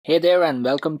Hey there, and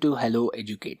welcome to Hello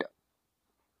Educator.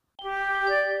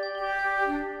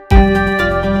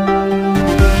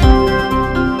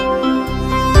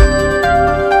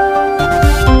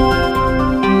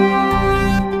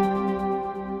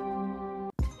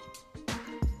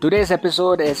 Today's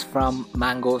episode is from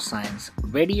Mango Science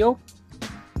Radio.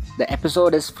 The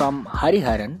episode is from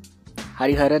Hariharan.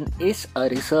 Hariharan is a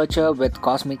researcher with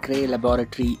Cosmic Ray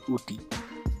Laboratory Ooty.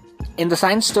 In the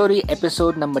science story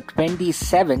episode number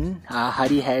 27,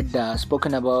 Hari had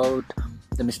spoken about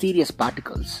the mysterious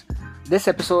particles. This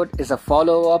episode is a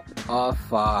follow-up of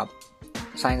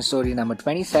science story number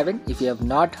 27. If you have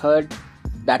not heard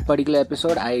that particular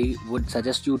episode, I would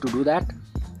suggest you to do that.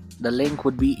 The link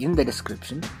would be in the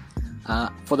description.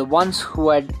 For the ones who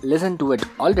had listened to it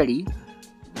already,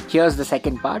 here's the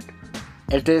second part.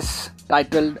 It is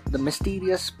titled The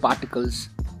Mysterious Particles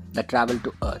That Travel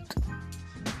to Earth.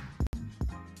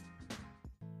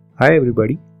 Hi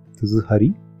everybody, this is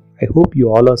Hari. I hope you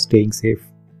all are staying safe.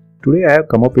 Today I have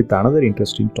come up with another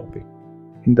interesting topic.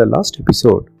 In the last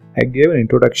episode, I gave an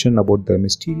introduction about the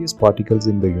mysterious particles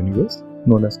in the universe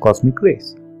known as cosmic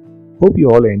rays. Hope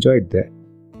you all enjoyed that.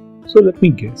 So let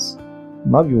me guess.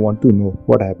 Now you want to know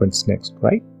what happens next,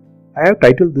 right? I have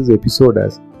titled this episode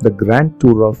as The Grand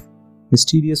Tour of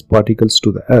Mysterious Particles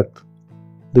to the Earth.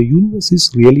 The universe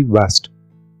is really vast.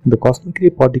 The cosmic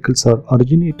ray particles are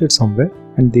originated somewhere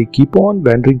and they keep on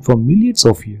wandering for millions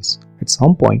of years. At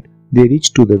some point, they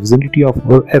reach to the vicinity of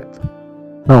our Earth.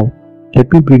 Now,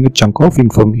 let me bring a chunk of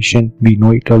information we know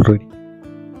it already.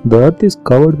 The Earth is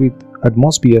covered with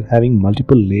atmosphere having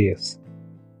multiple layers.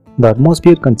 The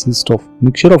atmosphere consists of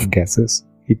mixture of gases.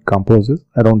 It composes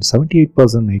around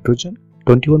 78% nitrogen,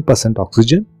 21%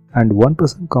 oxygen, and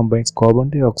 1% combines carbon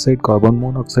dioxide, carbon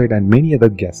monoxide, and many other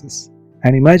gases.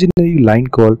 An imaginary line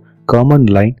called Kármán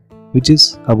line, which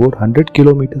is about 100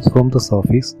 kilometers from the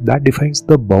surface, that defines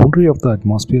the boundary of the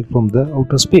atmosphere from the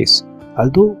outer space.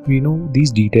 Although we know these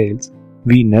details,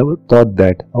 we never thought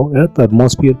that our Earth's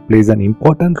atmosphere plays an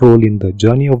important role in the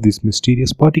journey of these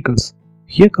mysterious particles.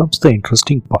 Here comes the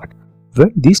interesting part.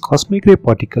 When these cosmic ray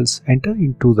particles enter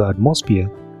into the atmosphere,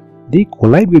 they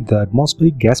collide with the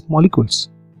atmospheric gas molecules.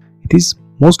 It is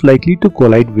most likely to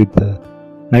collide with the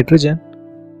nitrogen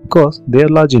because they are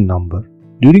large in number.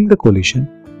 During the collision,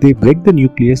 they break the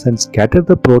nucleus and scatter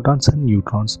the protons and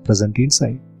neutrons present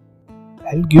inside.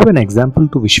 I'll give an example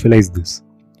to visualize this.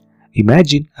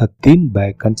 Imagine a thin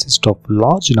bag consists of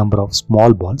large number of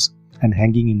small balls and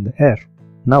hanging in the air.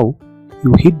 Now,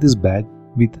 you hit this bag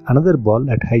with another ball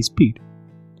at high speed.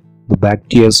 The bag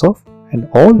tears off and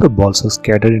all the balls are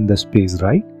scattered in the space,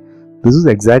 right? This is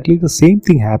exactly the same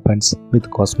thing happens with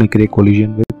cosmic ray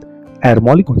collision with air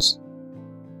molecules.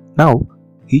 Now,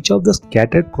 each of the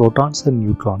scattered protons and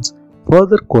neutrons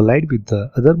further collide with the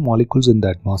other molecules in the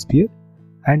atmosphere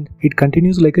and it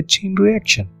continues like a chain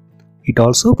reaction. It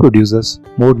also produces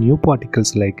more new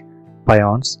particles like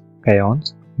pions,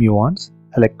 kaons, muons,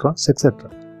 electrons,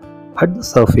 etc. At the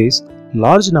surface,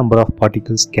 large number of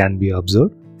particles can be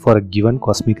observed for a given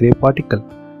cosmic ray particle.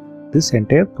 This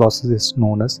entire process is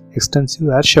known as extensive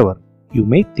air shower. You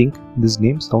may think this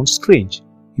name sounds strange.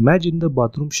 Imagine the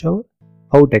bathroom shower,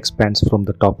 how it expands from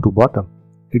the top to bottom.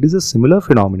 It is a similar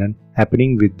phenomenon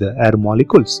happening with the air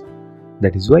molecules.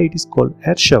 That is why it is called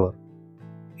air shower.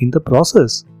 In the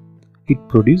process, it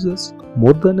produces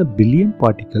more than 1 billion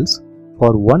particles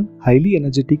for one highly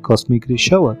energetic cosmic ray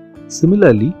shower.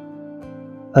 Similarly,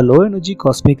 a low energy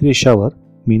cosmic ray shower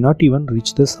may not even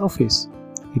reach the surface.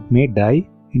 It may die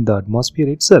in the atmosphere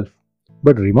itself.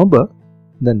 But remember,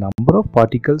 the number of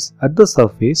particles at the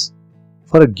surface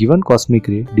for a given cosmic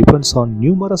ray depends on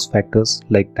numerous factors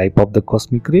like type of the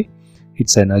cosmic ray,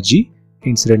 its energy,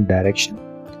 incident direction,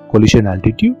 collision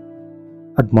altitude,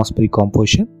 atmospheric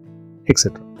composition,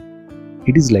 etc.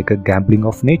 It is like a gambling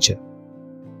of nature.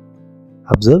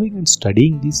 Observing and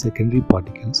studying these secondary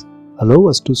particles allow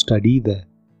us to study the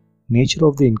nature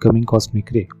of the incoming cosmic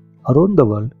ray. Around the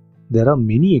world, there are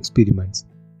many experiments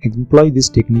employ these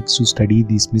techniques to study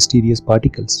these mysterious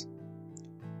particles.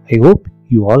 I hope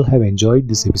you all have enjoyed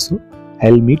this episode.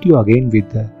 I'll meet you again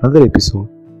with another episode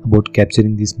about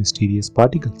capturing these mysterious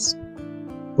particles.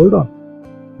 Hold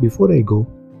on. Before I go,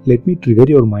 let me trigger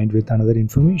your mind with another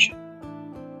information.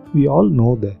 We all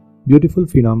know the beautiful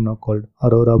phenomena called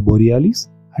aurora borealis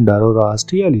and aurora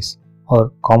australis,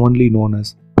 or commonly known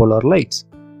as polar lights.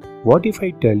 What if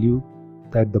I tell you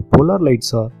that the polar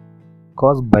lights are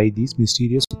caused by these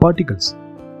mysterious particles?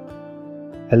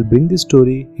 I'll bring this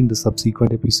story in the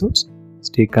subsequent episodes.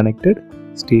 Stay connected,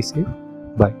 stay safe,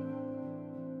 bye.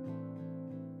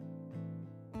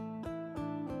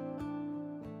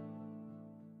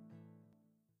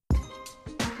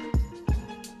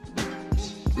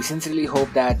 We sincerely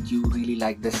hope that you really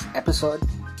like this episode.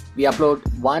 We upload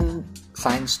one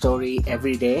science story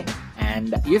every day,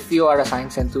 and if you are a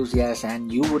science enthusiast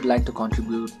and you would like to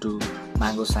contribute to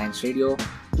Mango Science Radio,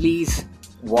 please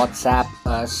WhatsApp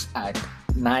us at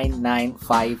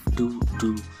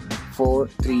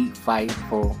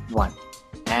 99522435541.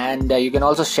 And you can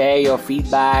also share your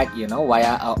feedback,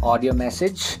 via an audio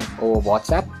message or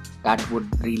WhatsApp. That would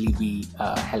really be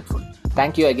helpful.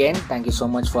 Thank you again. Thank you so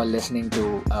much for listening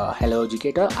to Hello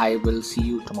Educator. I will see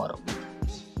you tomorrow.